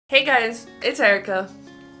Hey guys, it's Erika.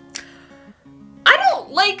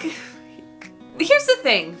 Here's the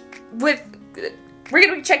thing we're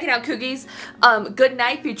gonna be checking out Coogie's Good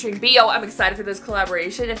Night featuring B.O. I'm excited for this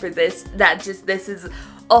collaboration and for this is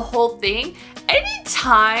a whole thing.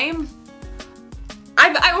 Anytime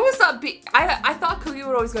I always thought I thought Coogie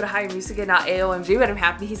would always go to Higher Music and not AOMG, but I'm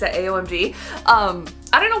happy he's at AOMG. I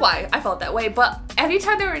don't know why I felt that way, but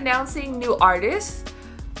anytime they were announcing new artists,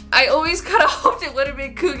 I always kind of hoped it would have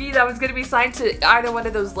been Coogie that was going to be signed to either one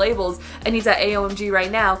of those labels, and he's at AOMG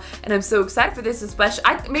right now, and I'm so excited for this, especially,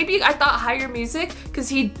 maybe I thought Higher Music, because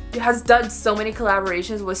he has done so many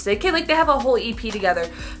collaborations with Sick, like they have a whole EP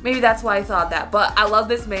together, maybe that's why I thought that, but I love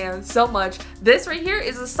this man so much. This right here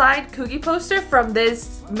is a signed Coogie poster from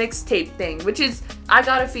this mixtape thing, which is, I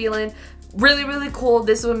got a feeling, really, really cool.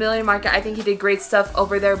 This is a million market. I think he did great stuff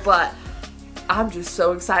over there, but I'm just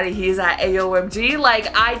so excited he's at AOMG.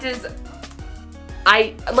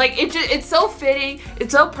 It's so fitting,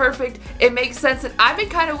 it's so perfect, it makes sense, and I've been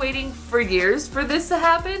kind of waiting for years for this to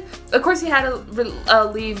happen. Of course he had to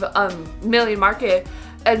leave Million Market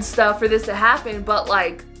and stuff for this to happen, but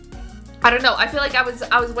like, I don't know, I feel like I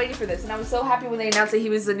was waiting for this, and I was so happy when they announced that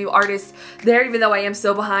he was the new artist there, even though I am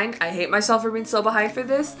so behind. I hate myself for being so behind for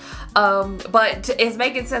this, but it's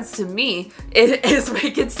making sense to me. It is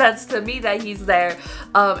making sense to me that he's there,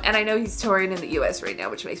 and I know he's touring in the US right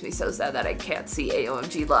now, which makes me so sad that I can't see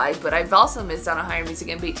AOMG live, but I've also missed out on Higher Music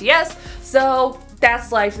and BTS, so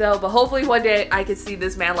that's life though. But hopefully one day I can see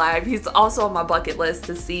this man live. He's also on my bucket list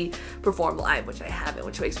to see perform live, which I haven't,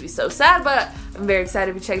 which makes me so sad, but I'm very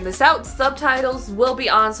excited to be checking this out. Subtitles will be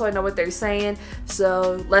on so I know what they're saying,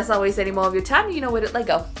 so let's not waste any more of your time. You know what, let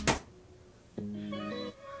go.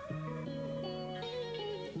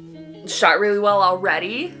 Shot really well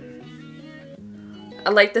already. I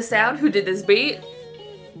like the sound. Who did this beat?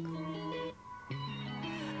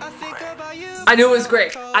 I knew it was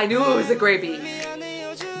great. I knew it was a great beat.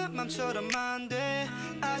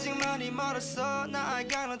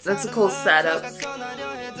 That's a cool setup.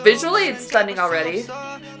 Visually, it's stunning already.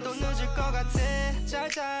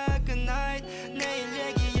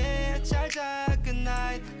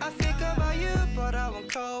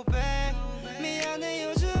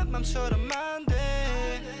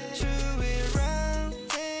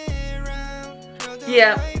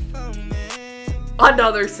 Yeah.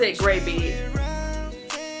 Another sick great beat.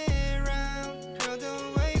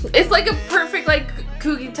 It's like a perfect like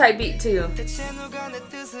Coogie type beat too.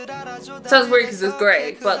 Sounds weird because it's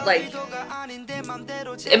gray, but like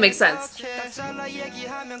it makes sense.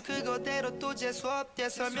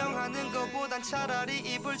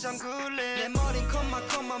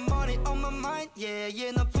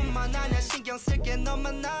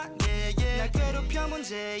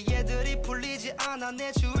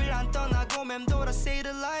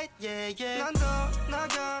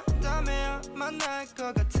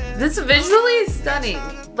 This visually is stunning.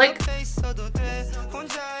 Like,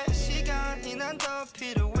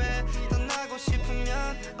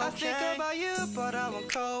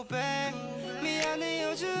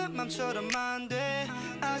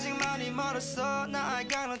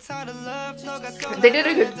 they did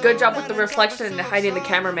a good job with the reflection and hiding the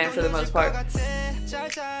cameraman for the most part.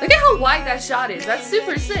 Look at how wide that shot is. That's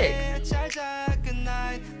super sick.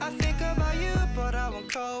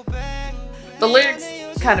 The lyrics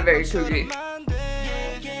kind of very Coogie.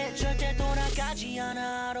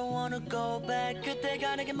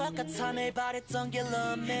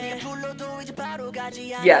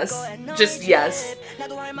 Yes, just yes.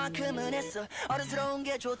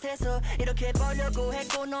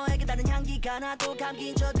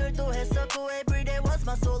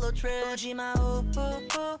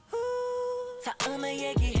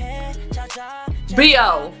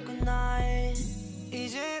 B.O.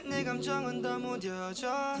 이제 내 감정은 더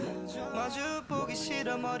무뎌져 마주 보기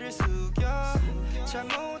싫어 머리를 숙여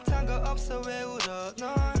잘못한 거 없어 왜 울어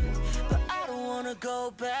넌 But I don't wanna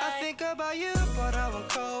go back I think about you but I won't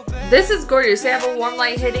go back This is gorgeous. They have a warm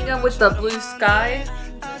light hitting them with the blue sky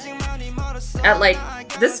at like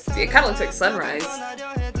this. It kind of looks like sunrise.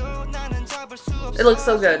 It looks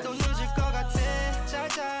so good.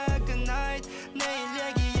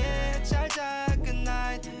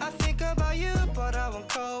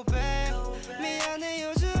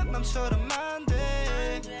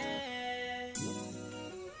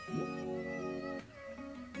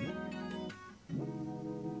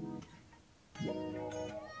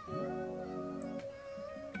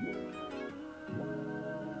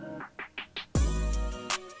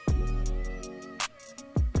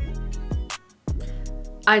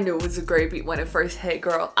 I knew it was a great beat when it first hit,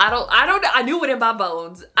 girl. I knew it in my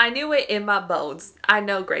bones. I knew it in my bones. I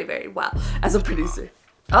know Gray very well as a producer.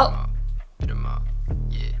 Oh.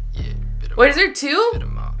 Wait, is there two?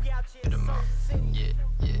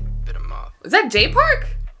 Is that J Park?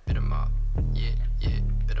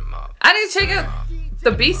 I need to check out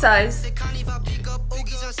the B-sides. It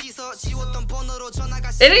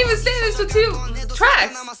didn't even say this for 2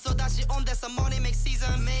 tracks.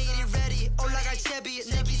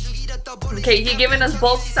 Okay, he giving us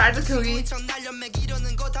both sides of Coogie.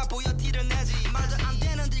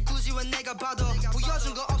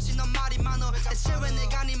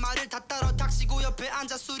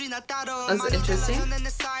 That's interesting.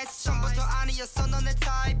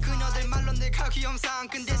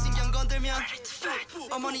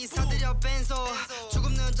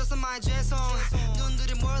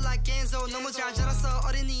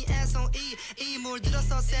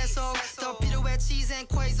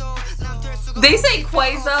 They say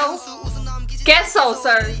Quazo. Queso,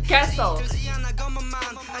 sir. Queso.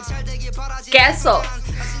 Queso.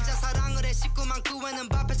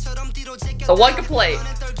 The one complaint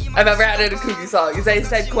I've ever had in a Coogie song is they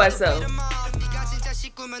said Queso.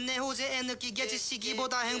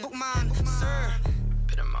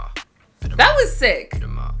 That was sick.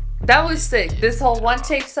 That was sick. This whole one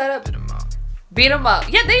take setup. Beat 'em up.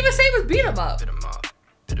 Yeah, they even say it was beat 'em up.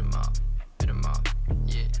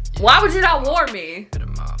 Why would you not warn me?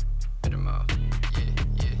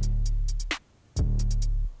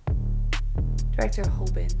 Director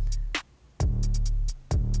Hoban.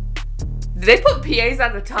 Did they put PAs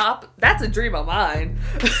at the top? That's a dream of mine.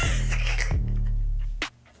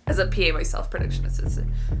 As a PA myself, production assistant.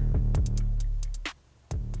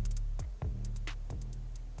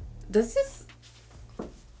 Does this?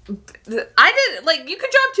 I didn't like. You could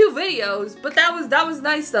drop 2 videos, but that was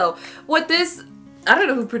nice though. What this? I don't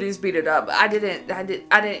know who produced Beat It Up. I didn't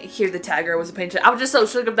hear the tagger. I wasn't paying attention. I was just so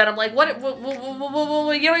shook up that I'm like, what you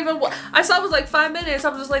don't even. I saw it was like 5 minutes. I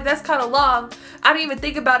was just like, that's kind of long. I didn't even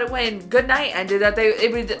think about it when Good Night ended. That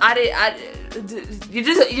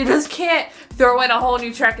you just can't throw in a whole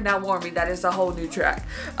new track and not warn me that it's a whole new track.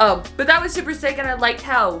 But that was super sick, and I liked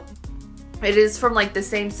how it is from like the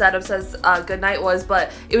same setups as Good Night was,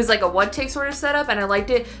 but it was like a one take sort of setup, and I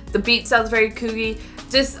liked it. The beat sounds very Coogie.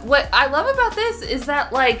 Just what I love about this is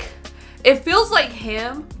that like it feels like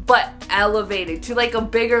him but elevated to like a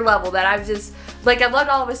bigger level that I've just like. I loved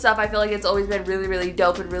all of his stuff. I feel like it's always been really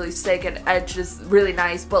dope and really sick and just really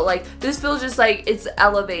nice, but like this feels just like it's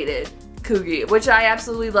elevated Coogie, which I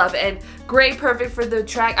absolutely love. And Gray, perfect for the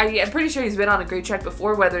track. I'm pretty sure he's been on a Gray track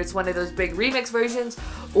before, whether it's one of those big remix versions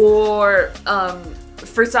or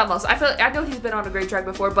for something else. I know he's been on a Gray track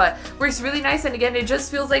before, but works really nice. And again, it just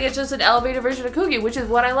feels like it's just an elevated version of Coogie, which is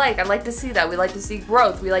what I like. I like to see that. We like to see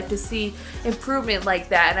growth. We like to see improvement like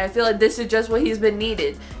that. And I feel like this is just what he's been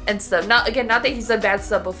needed and stuff. Not that he's done bad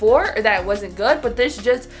stuff before or that it wasn't good, but this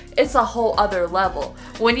just, it's a whole other level.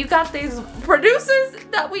 When you got these producers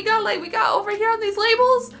that we got over here on these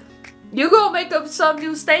labels, you gonna make up some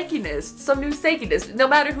new stankiness, no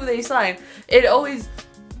matter who they sign. It always,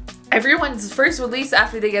 everyone's first release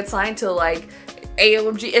after they get signed to like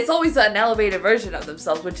AOMG, it's always an elevated version of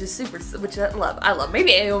themselves, which is which I love.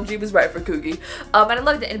 Maybe AOMG was right for Coogie. And I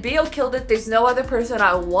loved it. And B.O. killed it. There's no other person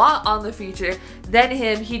I want on the feature than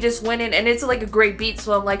him. He just went in, and it's like a great beat,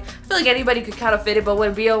 so I'm like, I feel like anybody could kind of fit it, but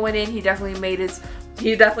when B.O. went in, he definitely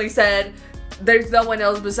said, there's no one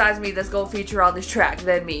else besides me that's gonna feature on this track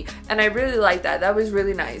than me. And I really like that. That was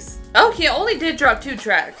really nice. Oh, he only did drop 2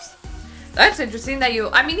 tracks. That's interesting that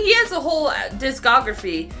I mean, he has a whole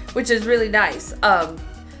discography, which is really nice.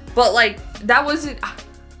 But like, that wasn't,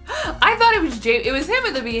 I thought it was him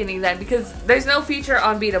in the beginning then, because there's no feature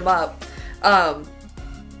on Beat 'Em Up.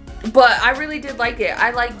 But I really did like it.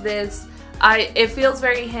 I like this. It feels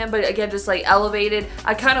very him, but again, just like elevated.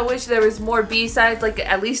 I kind of wish there was more B-sides, like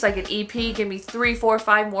at least like an EP. Give me 3, 4,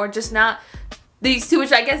 5 more, just not these 2,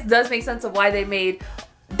 which I guess does make sense of why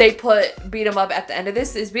they put Beat 'Em Up at the end of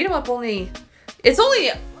this. Is Beat 'Em Up it's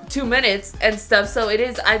only 2 minutes and stuff, so it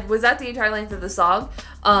is, was that the entire length of the song?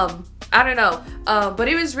 I don't know, but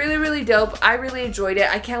it was really dope. I really enjoyed it.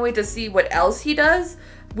 I can't wait to see what else he does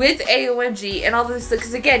with AOMG and all this,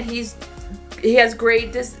 because again, he has a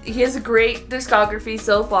great discography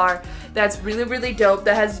so far that's really dope,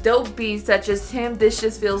 that has dope beats that just him. This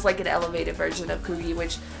just feels like an elevated version of Coogie,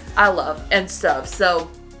 which I love and stuff. So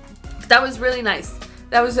that was really nice.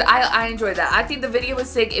 That was, I enjoyed that. I think the video was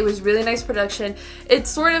sick. It was really nice production. It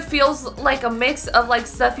sort of feels like a mix of like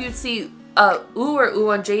stuff you'd see Ooh or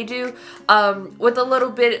Ooh on J do, with a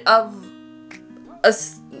little bit of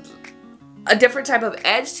a different type of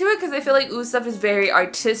edge to it, because I feel like Ooh Stuff is very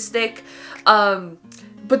artistic.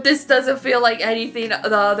 But this doesn't feel like anything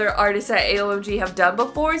the other artists at AOMG have done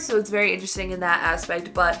before, so it's very interesting in that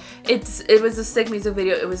aspect. But it was a sick music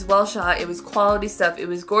video. It was well shot. It was quality stuff. It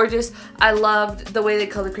was gorgeous. I loved the way they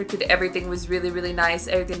color corrected everything. Was really, really nice.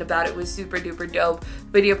 Everything about it was super duper dope.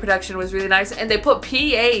 Video production was really nice, and they put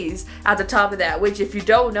PAs at the top of that, which, if you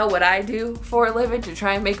don't know what I do for a living to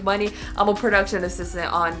try and make money, I'm a production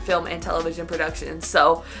assistant on film and television production.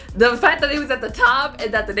 So the fact that it was at the top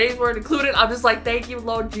and that the names weren't included, I'm just like, thank you,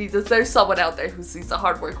 Lord Jesus, there's someone out there who sees the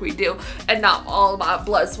hard work we do and not all my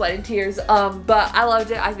blood, sweat, and tears. But I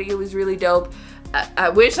loved it. I think it was really dope. I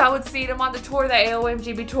wish I would see them on the tour that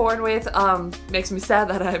AOMG be touring with. Makes me sad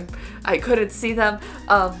that I couldn't see them.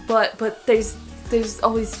 But there's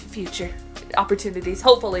always future opportunities,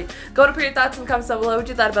 hopefully. Go to put your thoughts in the comments down below what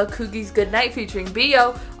you thought about Coogie's Good Night featuring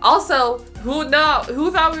B.O. Also, who thought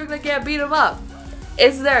we were gonna get beat him up?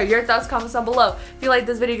 It's there. Your thoughts, comments down below. If you like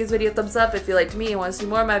this video, give this video a thumbs up. If you liked me and want to see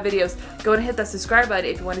more of my videos, go and hit that subscribe button.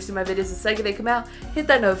 If you want to see my videos the second they come out, hit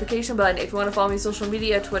that notification button. If you want to follow me on social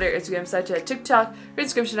media, Twitter, Instagram, Snapchat, TikTok,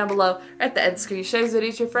 description down below, or at the end screen. Share this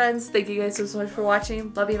video to your friends. Thank you guys so much for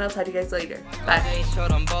watching. Love you, and I'll talk to you guys later. Bye.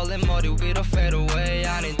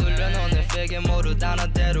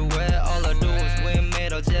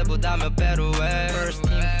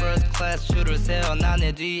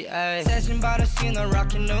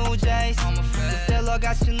 Rockin' new J's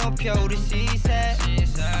셀러같이 높여 우리 시세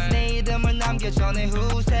내 이름을 남겨줘 내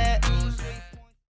후세